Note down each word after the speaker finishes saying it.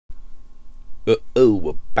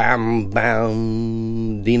Oh, bam,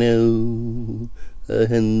 bam, Dino,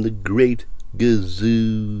 and the great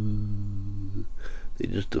Gazoo. They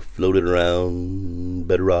just floated around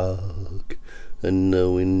bedrock, and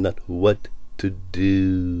knowing not what to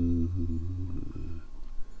do.